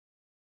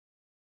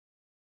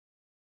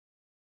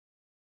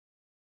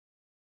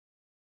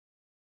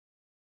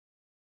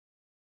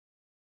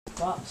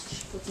box.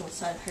 She puts them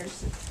inside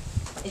hers.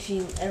 If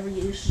you ever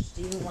use, just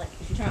even like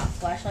if you turn out a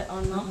flashlight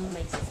on and off, it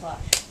makes it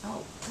flash.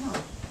 Oh, no.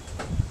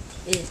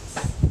 It's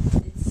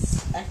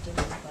active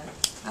in the body.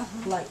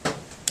 Like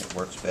It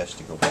works best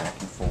to go back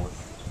and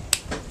forth.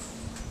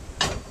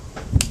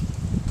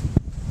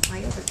 My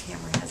other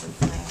camera has a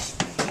flash.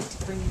 I hate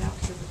to bring it out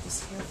here with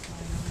this hair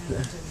flying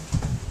around.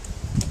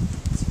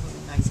 It's a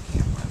really nice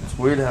camera. It's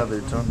weird how they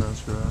turn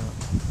those around.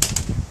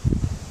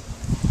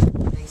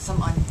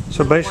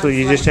 So basically,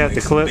 you just have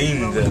to clip.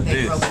 You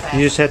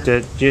just have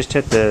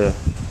to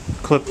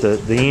clip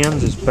the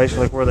ends. Is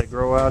basically where they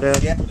grow out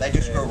at. Yeah, they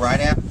just go right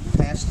out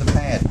past the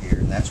pad here,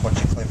 and that's what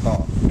you clip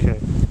off. Okay.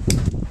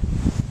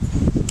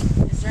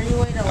 is there any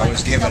way to I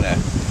was given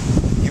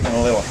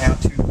a little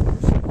how-to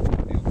course on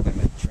nail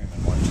clipping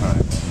trimming one time,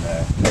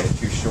 and cut it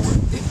too short,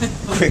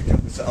 quick.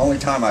 It was the only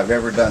time I've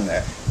ever done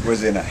that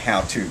was in a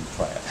how-to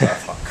class. I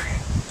thought,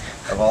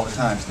 crap, of all the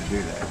times to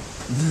do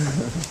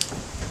that.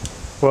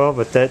 Well,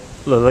 but that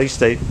at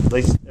least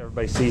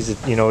everybody sees it.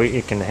 You know,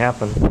 it can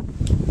happen.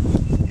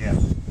 Yeah.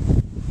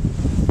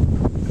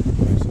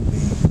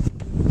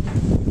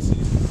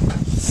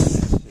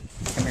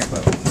 Come here,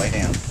 Bubba. Lay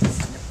down.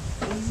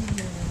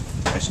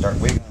 I start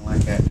wiggling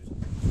like that.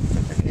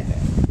 Take it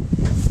down.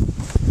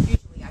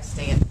 Usually I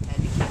stay at the pad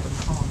to keep them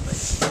calm, but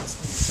she wants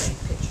me to take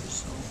pictures,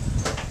 so.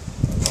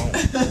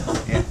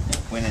 Yeah.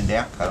 When in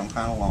doubt, cut them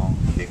kind of long,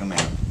 dig them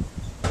out.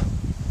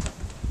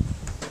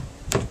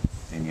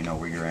 Then you know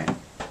where you're at.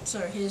 So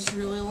are his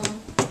really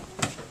long?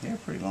 They're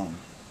pretty long.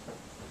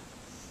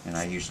 And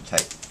I usually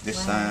take this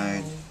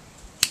side,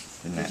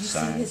 then that Did you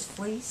side. see his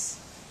fleece?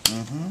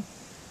 Mm-hmm.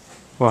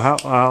 Well,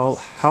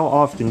 how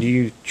often do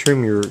you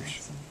trim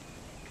yours?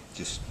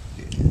 Just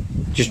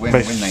When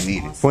they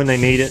need it. When they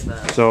need it.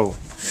 So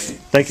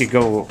they could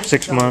go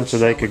 6 months, or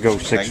they could go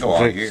They six. go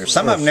all year.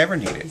 Some of them never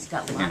need it.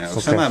 You know,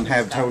 some Okay. of them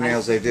have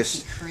toenails.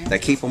 They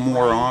keep them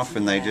more off,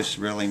 and they just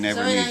really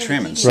never need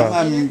trimming. Some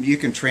Right. of them you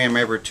can trim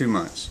every 2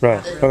 months.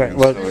 Right. Okay.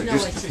 Well, So it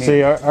just depends.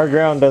 see, our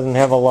ground doesn't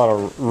have a lot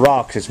of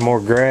rocks. It's more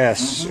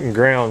grass and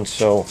ground,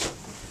 so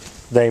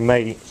they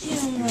may. You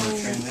wanna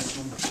trim this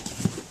one?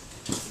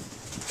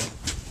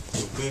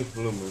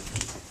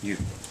 You.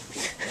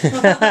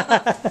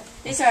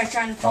 They started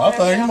trying to pull I thought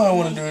you everything might off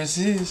want me. to do it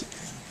his.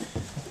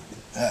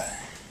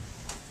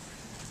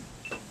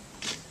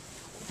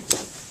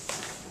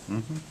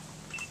 Mm-hmm.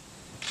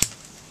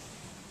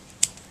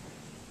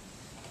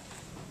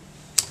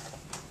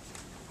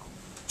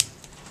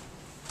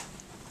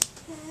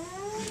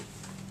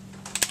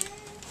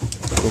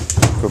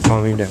 Go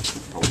calm him down.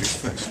 Hold your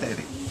foot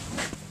steady.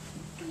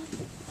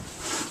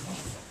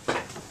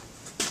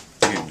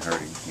 You didn't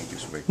hurt him. He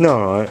just wigged.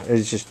 No,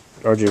 it's just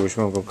RJ was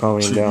going to go calm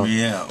him down.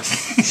 Yeah.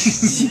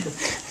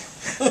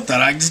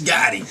 Thought I just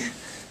got him.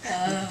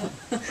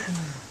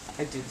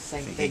 I do the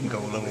same He thing. can go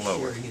a little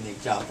lower. And they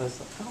jump us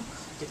like, oh,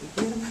 did we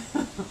get him?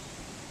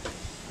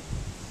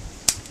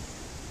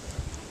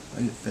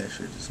 I get fat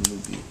shirt just a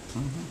little bit.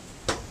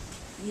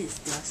 He is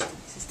dusty.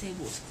 His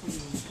table is clean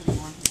when you put him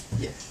on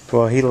here. Yeah.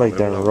 Well, he laid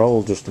down and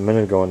rolled just a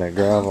minute ago in that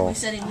gravel. We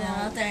set him down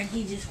out there and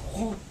he just,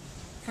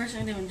 first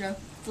thing I did was drop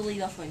the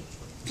lead off me.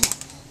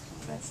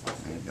 That's not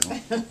There you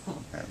good. go.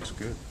 That was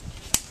good.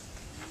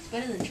 It's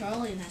better than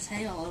Charlie and has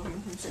hay all over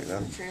him from sitting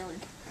in the trailer.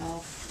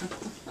 Oh.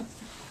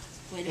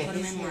 We had to Yeah, put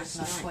him his in hair's last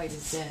not night. quite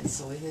as dense,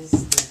 so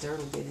the dirt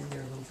will get in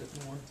there a little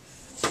bit more.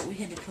 So we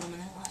had to put him in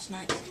that last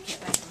night because we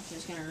kept acting like it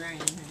was going to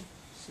rain. And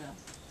so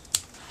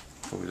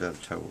Pull his other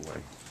toe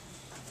away.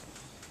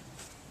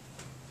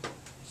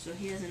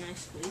 he has a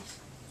nice fleece.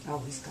 Oh,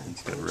 he's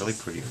got A really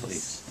pretty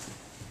fleece.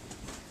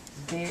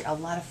 A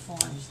lot of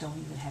farms don't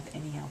even have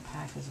any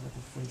alpacas with a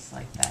fleece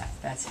like that.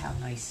 That's how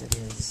nice it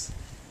is.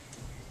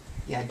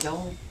 Yeah,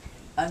 don't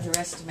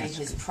underestimate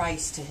his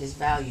price to his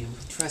value.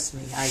 Trust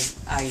me,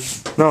 I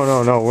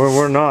No,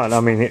 we're not. I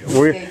mean,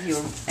 gave you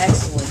an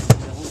excellent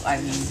deal. I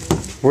mean,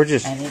 we're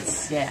just and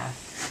it's, yeah,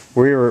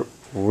 we're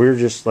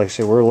just like I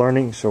say, we're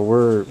learning, so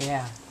we're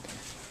yeah.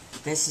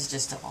 This is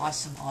just an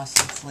awesome,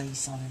 awesome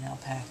fleece on an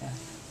alpaca.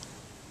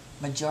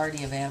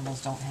 Majority of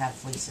animals don't have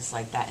fleeces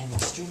like that, and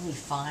extremely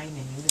fine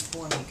and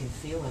uniform. You can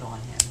feel it on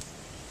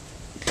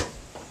him.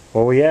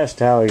 well. We asked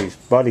how his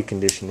body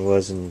condition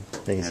was, and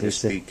Now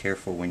just be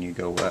careful when you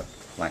go up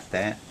like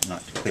that,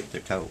 not to clip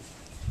their toe.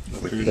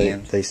 With the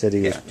end. they said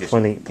he was Yeah, just-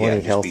 plenty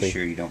just healthy. be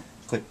sure you don't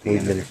clip the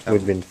end of their toe.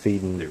 We'd been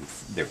feeding.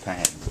 Their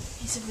pad.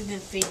 He said we've been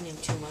feeding him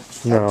too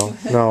much.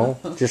 No,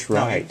 just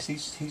right. No,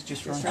 he's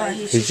just right. Oh,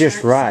 He's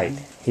just right.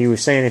 He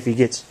was saying if he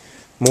gets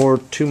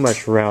too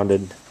much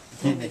rounded.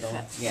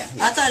 Yeah.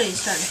 I thought he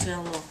was starting to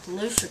feel a little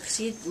looser because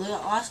he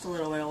lost a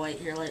little bit of weight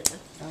here lately.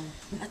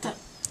 I thought,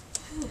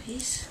 ooh,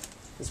 he's...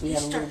 Because we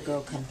had a little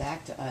girl come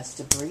back to us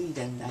to breed,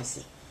 and I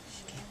said,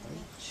 she can't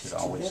breed. Should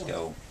always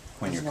go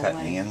when There's you're no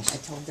cutting way. ends. I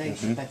told Dave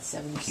she's about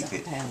 70-something Keep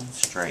it pounds.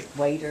 straight.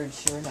 Weighed her, and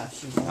sure enough,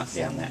 she Not was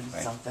down that way.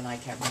 70-something. I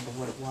can't remember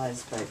what it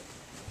was, but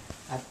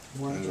I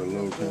warmed her There's a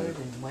real low good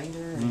tag. and weighed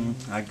her, and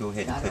I'd go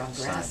ahead and got her cut on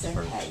the grass sides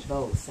and hay, first.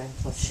 both, and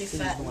plus She the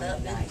feed fattened one up,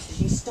 at didn't night. she?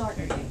 She's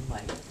starting to gain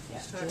weight, yeah,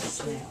 Starting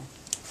just to. now.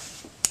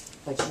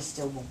 but she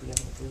still won't be able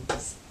to breed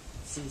this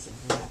season.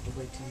 We'll have to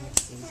wait till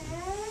next season.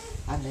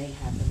 I may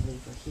have them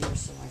leave her here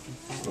so I can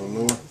find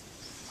her.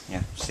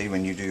 Yeah, see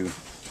when you do,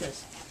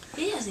 Because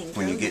he hasn't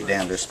when you grown get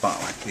down to a much, spot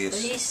like but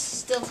this, he's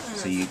still kind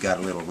so of. you got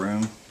a little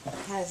room,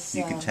 Has,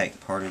 you can take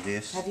part of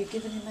this have you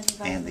given him any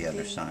vitamin and the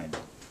other D? side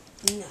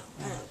No,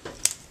 I don't.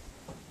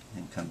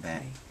 and come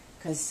back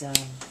Because and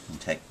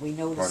take we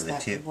part noticed of the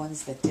that the tip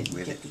ones that didn't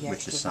with get it, the with the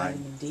extra side.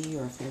 vitamin D,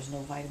 or if there's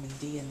no vitamin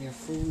D in their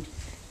food,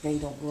 they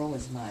don't grow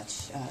as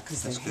much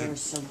because their That's hair good.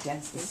 is so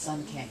dense the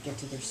sun can't get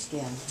to their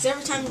skin. So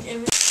every time,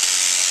 Just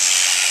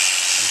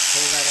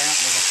pull that out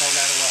and we're going to throw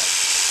that away.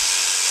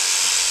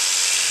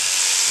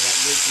 So that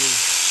gives you,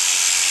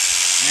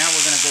 now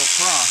we're going to go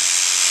across.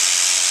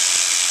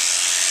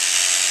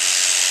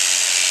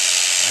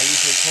 I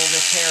usually pull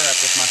this hair up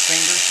with my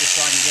fingers just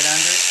so I can get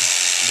under it.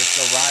 And just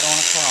go right on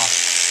across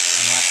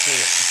and right through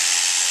it.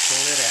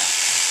 Pull it out.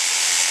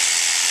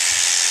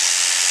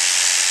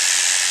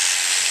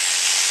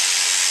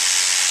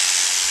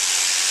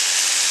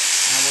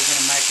 Now we're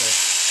going to make a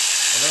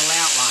little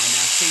outline.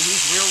 Now see,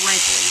 he's real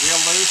wrinkly,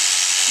 real loose.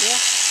 yeah.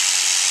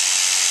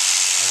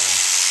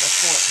 Let's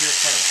pull it here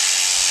first.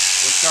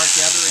 We'll start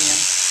the other end.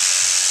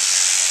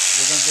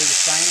 We're going to do the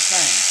same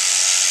thing.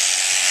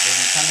 We're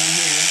going to come in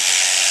here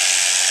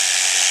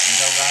and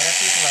go right up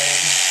his leg.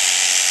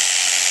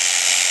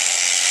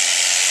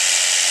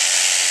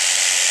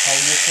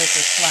 Hold your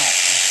clippers flat.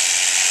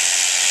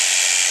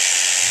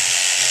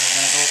 And we're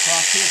going to go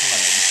across his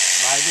leg,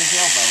 right at his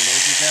elbow.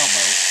 There's his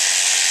elbow.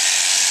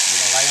 We're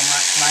going to lay him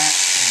right flat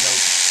and go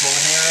pull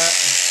the hair up.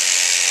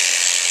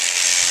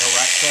 Go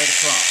right straight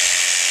across.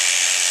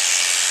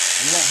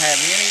 You won't have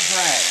any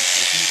drag.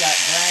 If you got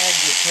drag,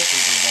 your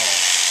clippers are dull.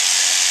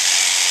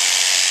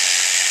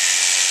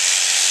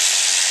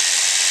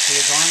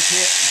 See his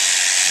armpit?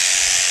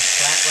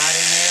 Flat right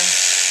in there.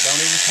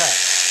 Don't even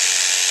touch.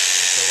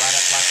 Just go right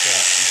up like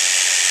that.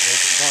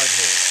 There's the guard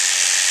hair.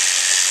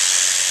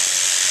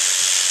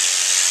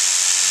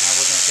 Now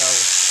we're going to go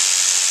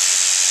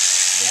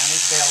down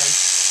his belly.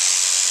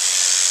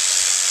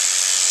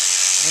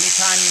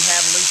 Anytime you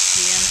have loose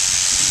skin,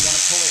 you want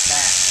to pull it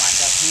back, like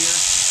up here.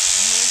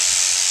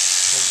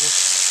 So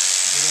just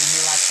get in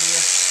here like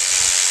this.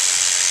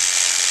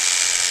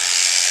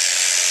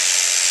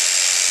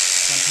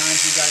 Sometimes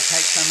you got to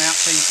take some out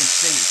so you can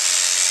see.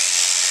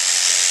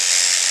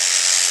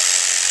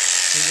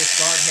 See this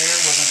guard hair?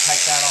 We're going to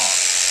take that off.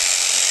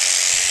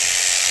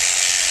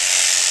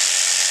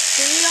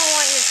 So you don't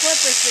want your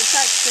clippers to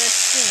touch the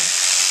skin.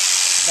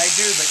 They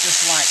do, but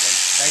just lightly.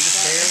 They just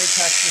barely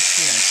touch the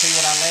skin. See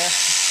what I left?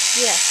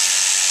 Yeah.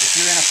 If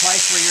you're in a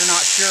place where you're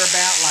not sure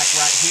about, like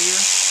right here,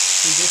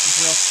 see this is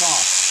real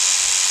soft.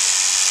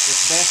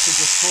 It's best to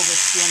just pull the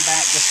skin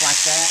back just like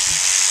that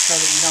so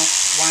that you don't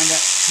wind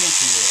up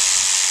pinching it.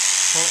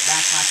 Pull it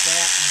back like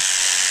that.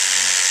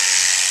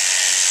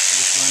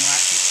 Just run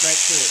right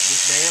straight through it.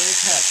 Just barely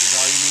touch is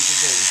all you need to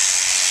do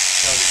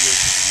so that you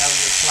know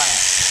you're flat.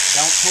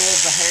 Don't pull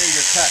the hair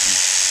you're cutting.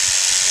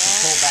 And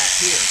pull back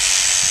here.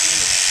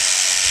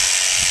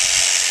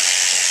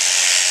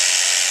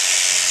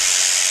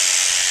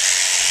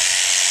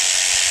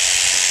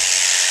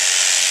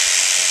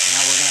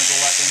 Now we're going to go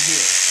up in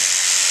here.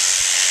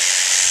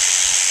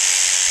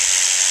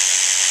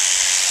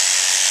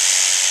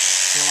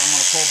 So I'm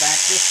going to pull back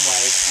this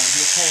way on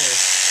his hair,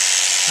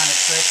 kind of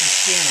stretch his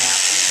skin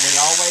out. We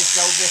always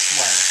go this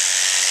way.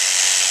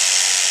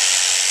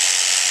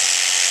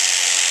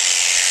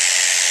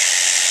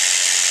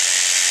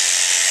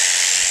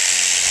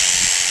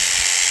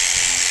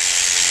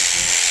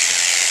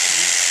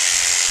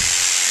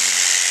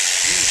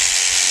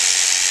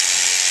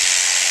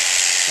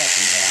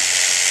 Seconds out.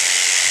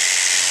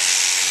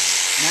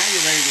 Now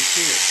you're ready to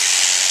shear.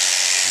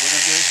 We're going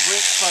to do his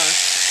bricks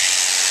first.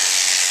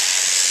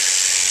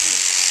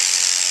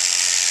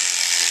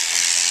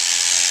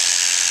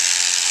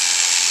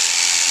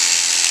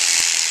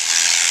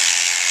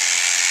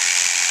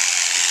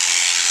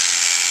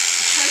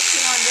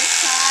 On this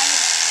side,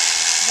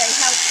 they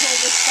help pull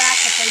this back,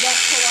 but they don't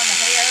pull on the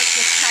hair.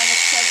 Just kind of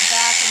set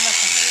back and let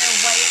the hair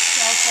weigh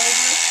itself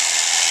over.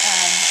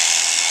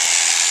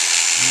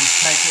 You just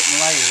take it in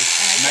layers.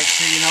 Make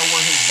sure you know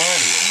where his butt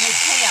is. And his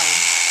tail.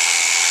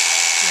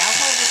 Yeah, I'll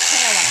hold his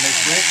tail up. On his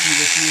bricks, you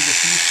just use a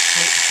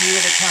few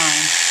at a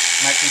time,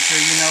 making sure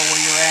you know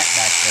where you're at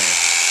back there.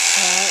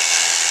 Alright.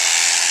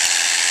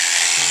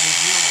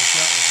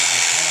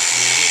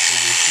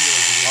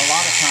 A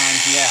lot of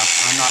times, yeah,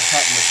 I'm not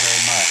cutting this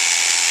very much.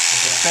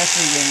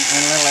 Especially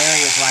in little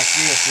areas like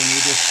this when you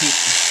just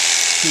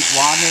keep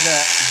wadding it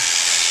up.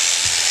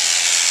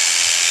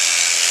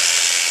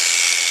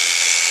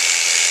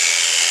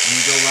 And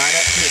you go right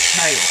up to its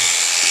tail.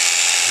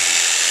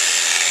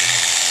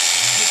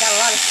 You got a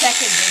lot of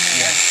seconds in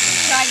there. Yes, I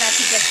know. Try not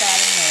to get that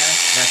in there.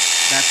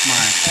 That's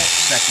my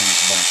seconds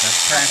bunch. That's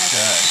trash to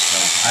us,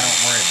 so I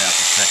don't worry about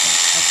the seconds.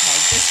 Okay,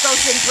 this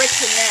goes in bricks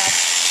and neck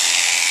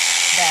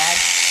bag.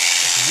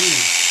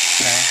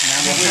 Okay, now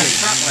I'm going to his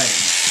front leg.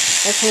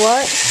 That's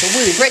what? It's a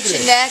wig. Bricks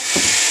and neck.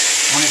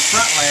 On his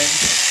front leg,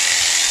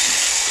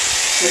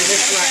 See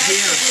this right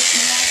here?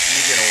 Let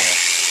me get oil.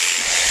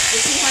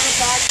 Does he have a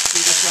guard?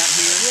 See this right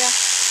here? Yeah.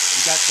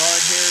 You got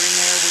guard hair in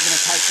there. We're going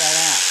to take that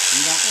out.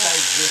 You don't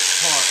save this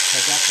part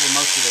because that's where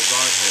most of the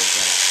guard hair is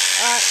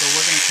at. So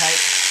we're going to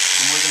take,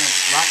 and we're going to,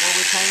 right where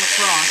we came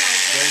across,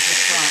 there's the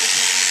front.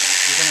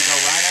 We're going to go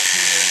right up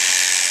here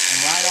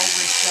and right over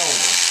his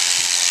shoulder.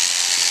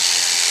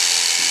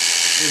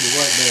 It'll be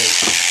right there.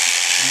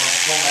 And we'll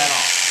pull that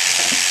off.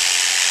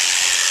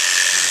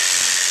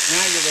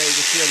 Now you're ready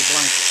to shear the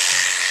blanket.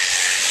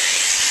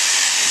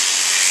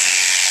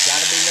 Got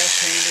to be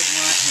left-handed and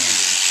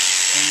right-handed.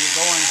 And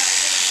you're going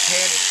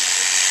head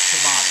to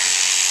bottom.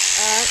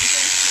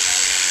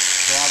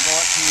 So I'll go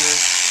up here,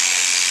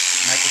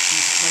 make a few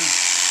smooth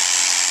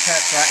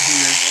cuts right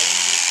here.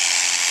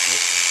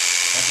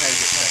 That's how you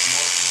get cut.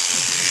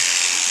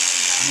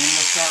 And then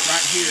we'll start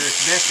right here. It's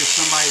best if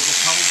somebody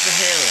just holds the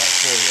hair up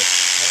for you.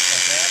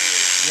 Like that?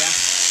 Yeah.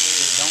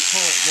 Just don't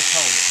pull it, just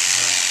hold it.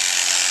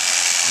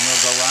 And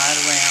we'll go right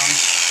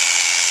around.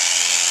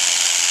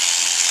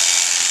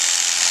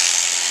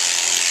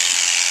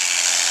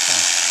 Okay.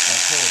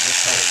 Don't pull,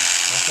 just hold.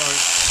 That's all right.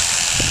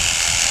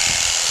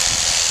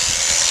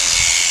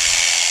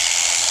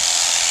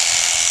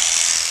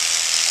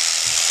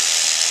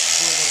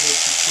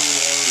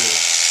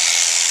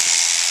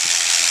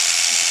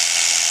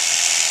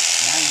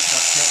 Now you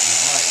start cutting the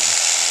blade.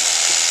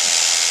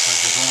 Because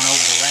you're going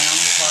over the round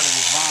part of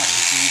his body.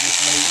 So you just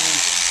lay in a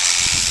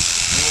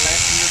little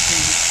left to your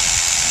feet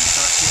and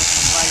start tilting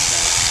the blade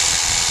back.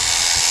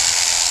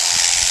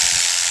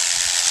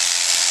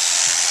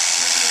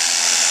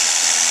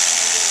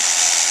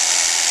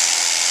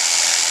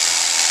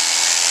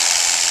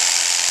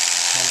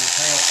 Hold your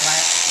tail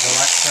flat, go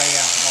right straight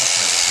out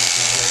also.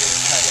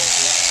 Cut it.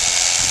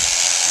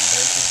 And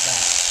there's his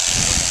back.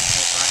 We're going to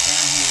put right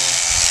down here.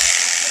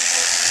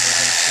 We're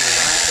going to shear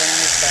right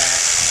down his back.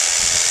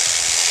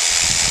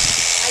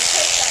 I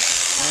take that.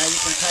 Now you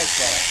can take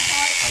that.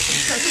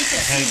 So he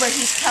can see where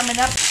he's coming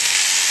up.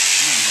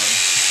 Come on, buddy.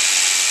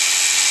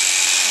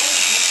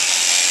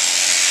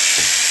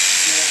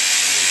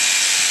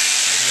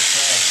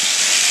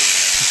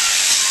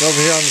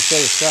 Over here on this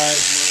other side.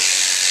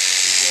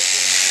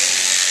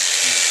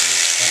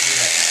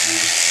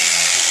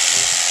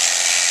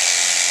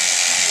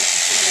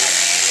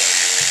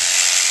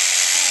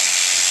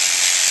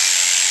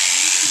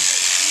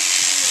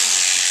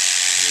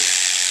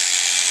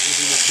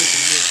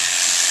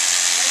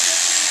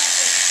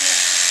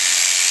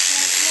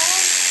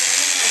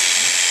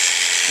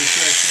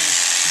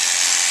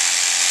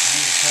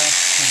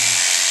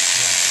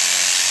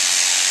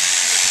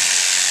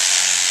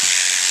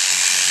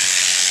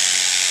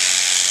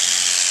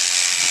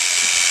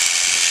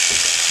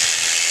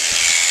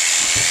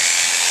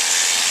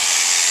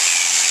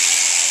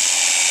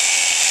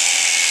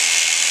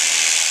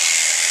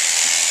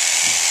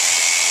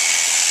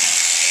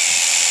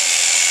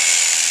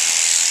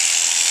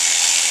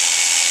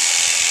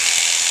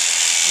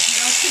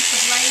 Keep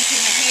the blades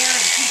in the hair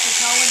and keep it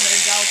going,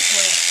 they'll go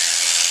quick.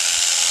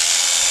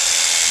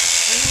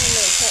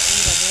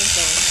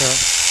 Yeah.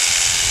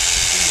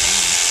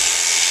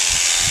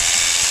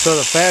 So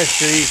the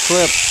faster he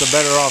clips, the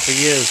better off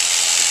he is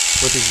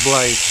with his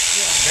blades.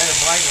 Yeah. Better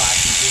blade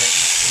life you get,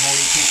 the more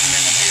you keep them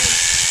in the hair.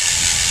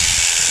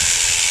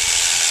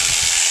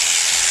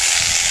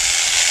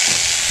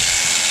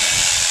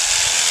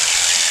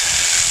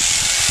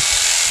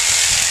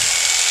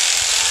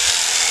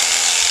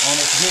 And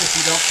it's good if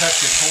you don't cut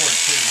your cord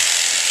too.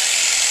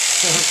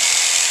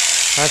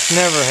 That's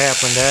never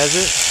happened, has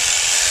it?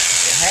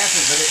 It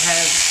hasn't, but it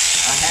has.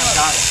 I have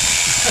got it.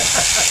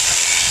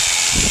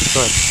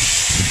 Good.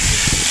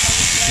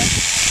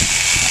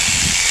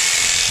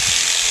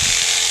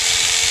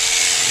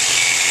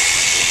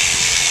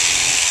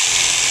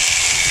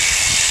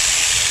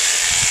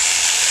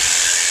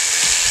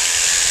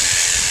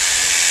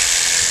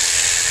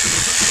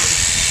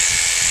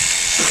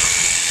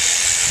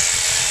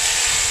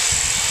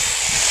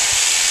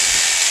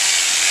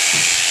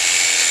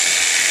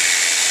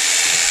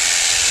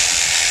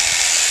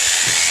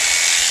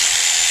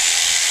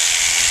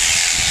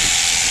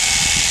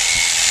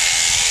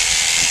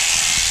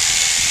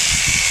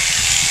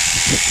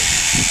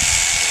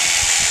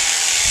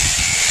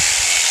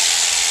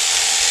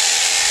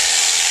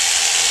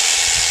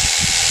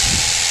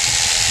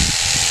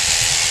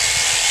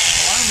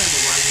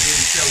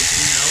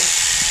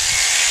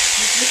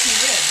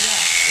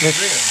 His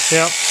rib.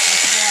 Yep. That's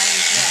why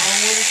he's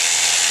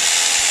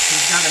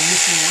He's got a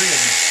missing rib.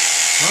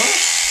 Huh?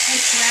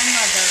 His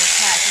grandmother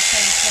has the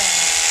same thing.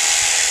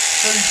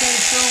 So you think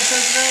so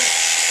because of that?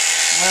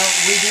 Well,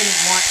 we didn't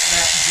want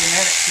that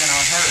genetics in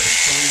our herd,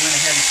 so we went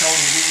ahead and sold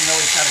him even though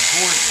he's got a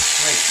gorgeous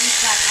trait.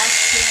 He's got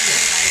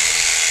outstanding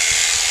fibers.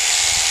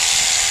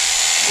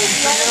 Oh, you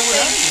said that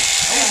with us?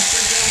 Oh, you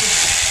said that with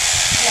us?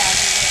 Yeah,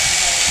 he is.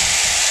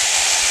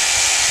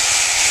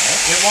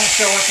 It won't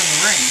show up in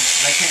the ring.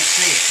 They can't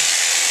see it.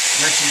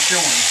 Unless you show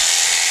them.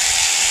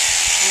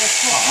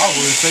 I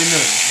wouldn't say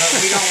nothing. But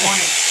we don't want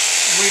it.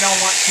 We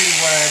don't want to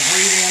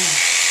breed in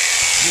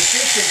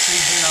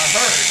deficiencies in our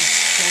herd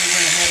So we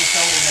went ahead and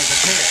sold him as a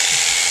pet.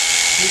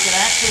 He can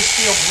actually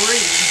still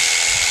breed,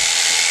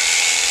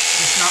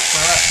 just not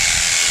for us.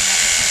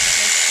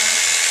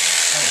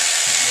 Oh,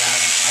 yeah,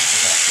 I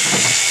forgot.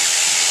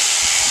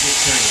 Get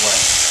carried away.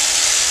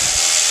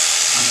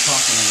 I'm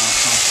talking and not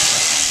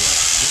concentrating on this.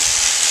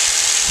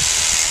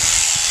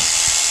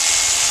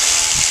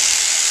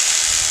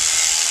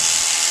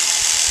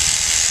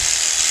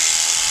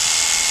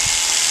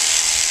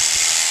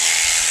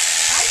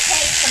 I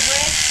take the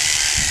breast,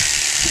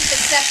 keep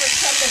it separate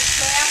from the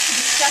strap, to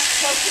be stuck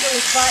closer to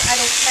his butt. I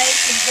don't take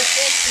and with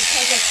this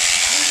because it's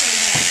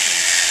usually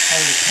nasty.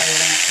 Hold your tail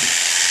in it.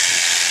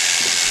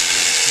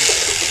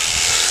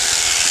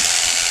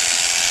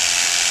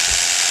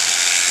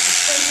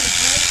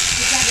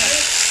 Is that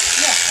it?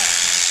 Yeah.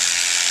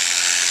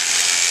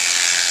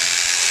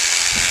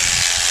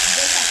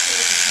 This has to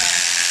look at that.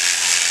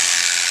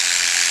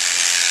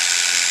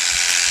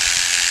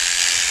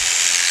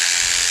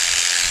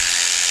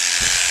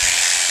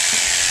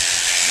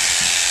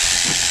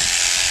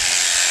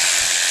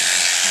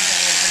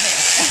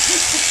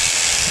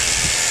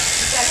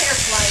 He's got hair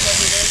flying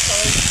over there, so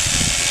it's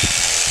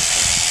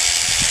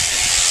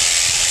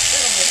a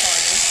little bit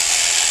harder.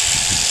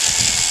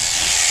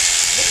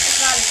 This is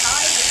not as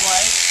high as it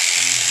was.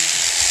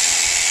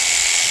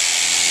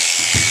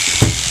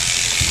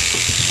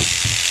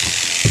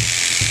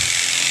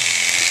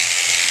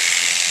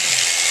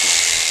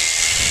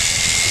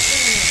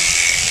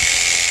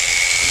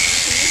 You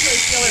can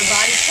usually feel their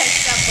body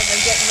tense up when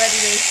they're getting ready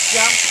to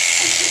jump.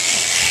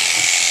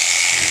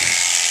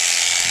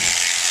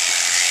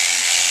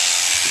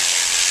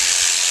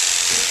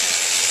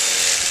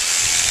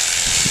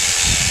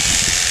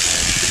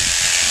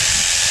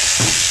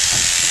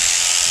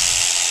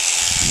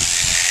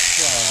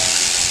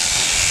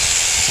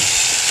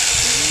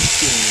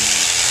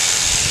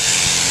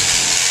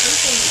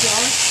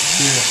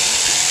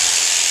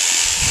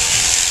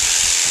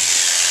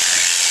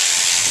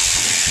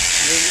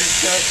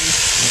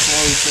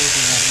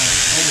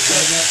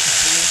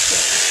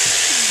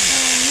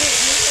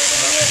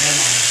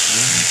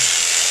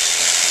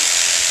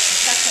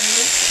 He's got some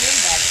loose skin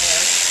back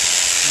there.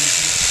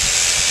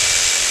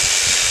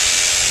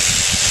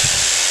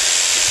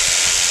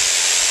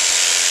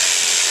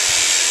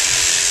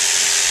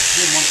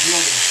 Didn't want to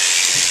build it.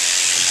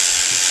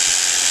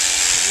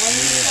 What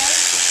did you say?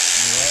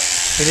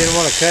 He didn't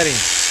want to cut him. Oh.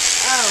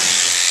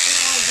 You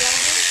know,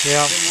 Gilbert?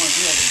 Yeah. Didn't want to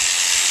build it.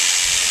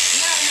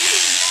 No, you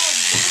didn't know.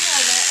 You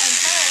know that at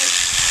first.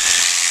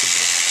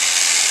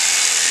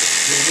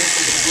 Yeah, this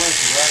is the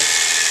blessing, right?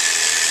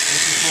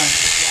 This is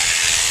blessing. Yeah.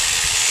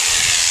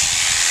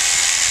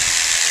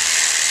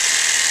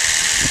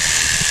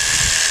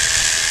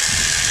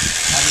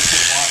 I just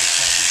put water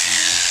separate from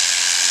there.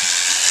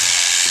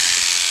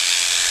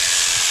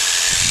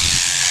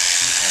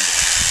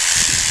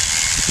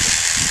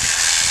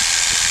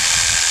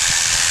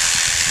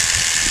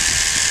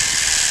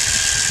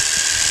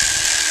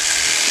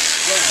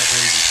 Yeah,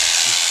 baby.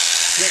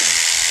 Good.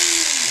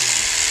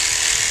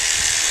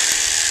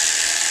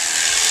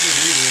 Good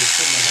leader is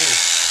putting my hair.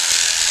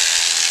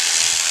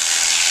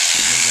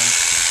 There you go.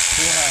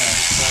 Too high.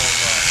 It's all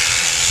right.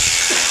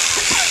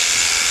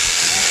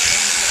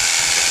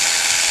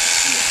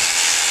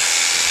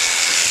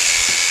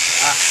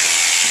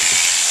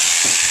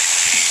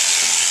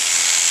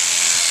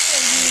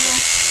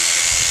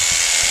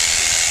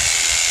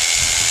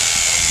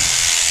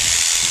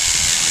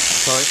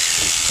 Sorry.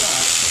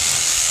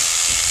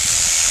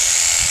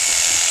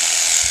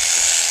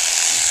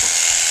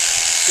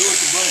 Do it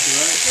the blanket,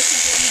 right? This is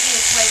the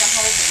easiest way to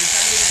hold it. He's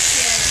under the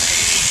chin and then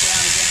he's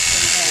down against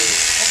the head.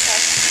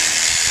 Okay.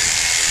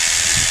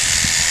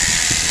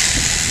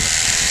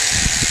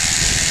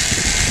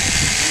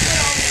 You put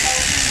all the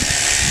holding.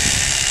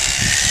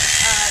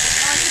 As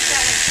long as you've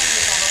got one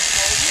finger on those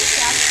holes. You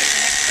got to put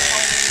an extra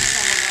hole in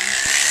some of them.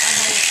 I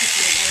know a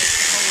picture of where it's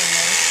the hole in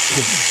there.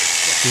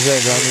 Is that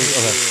done?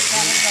 Okay.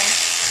 That one goes.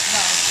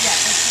 No, yeah,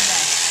 that's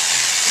enough.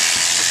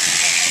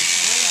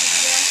 Where is it,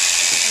 Bill?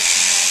 It's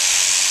enough.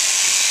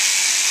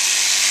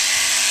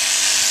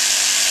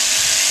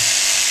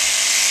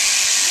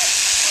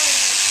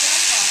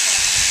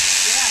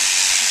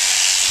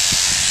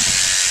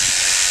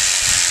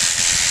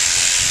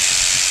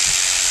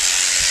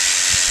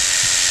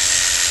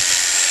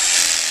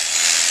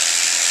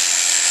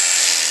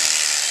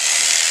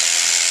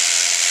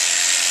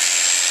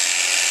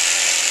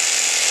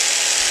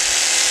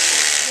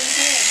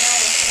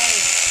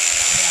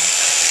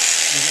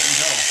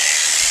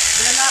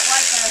 They're not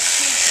like a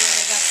sheep where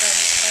they got the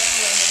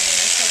railway in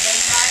there, so they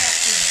dry up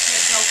to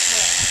go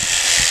quick.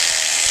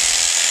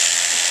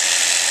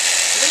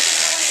 We're just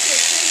going to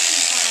 3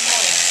 sheep on a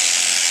mold.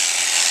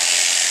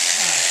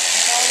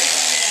 That's all we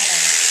can do.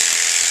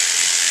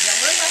 Yeah,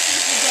 we're lucky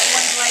if we get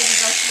one blade to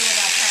go through with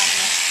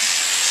alpaca.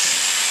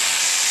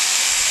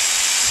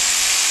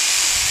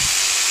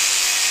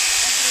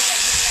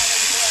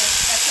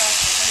 That's all.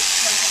 There's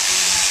no something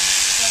in that.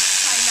 Just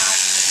tie knot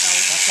in it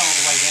though. That's all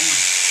the way down.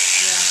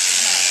 Yeah.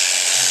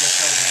 I guess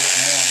those are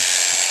getting warm.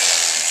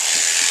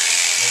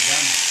 They're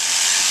done.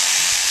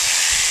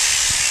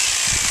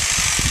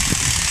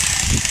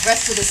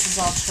 rest of this is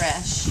all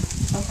trash.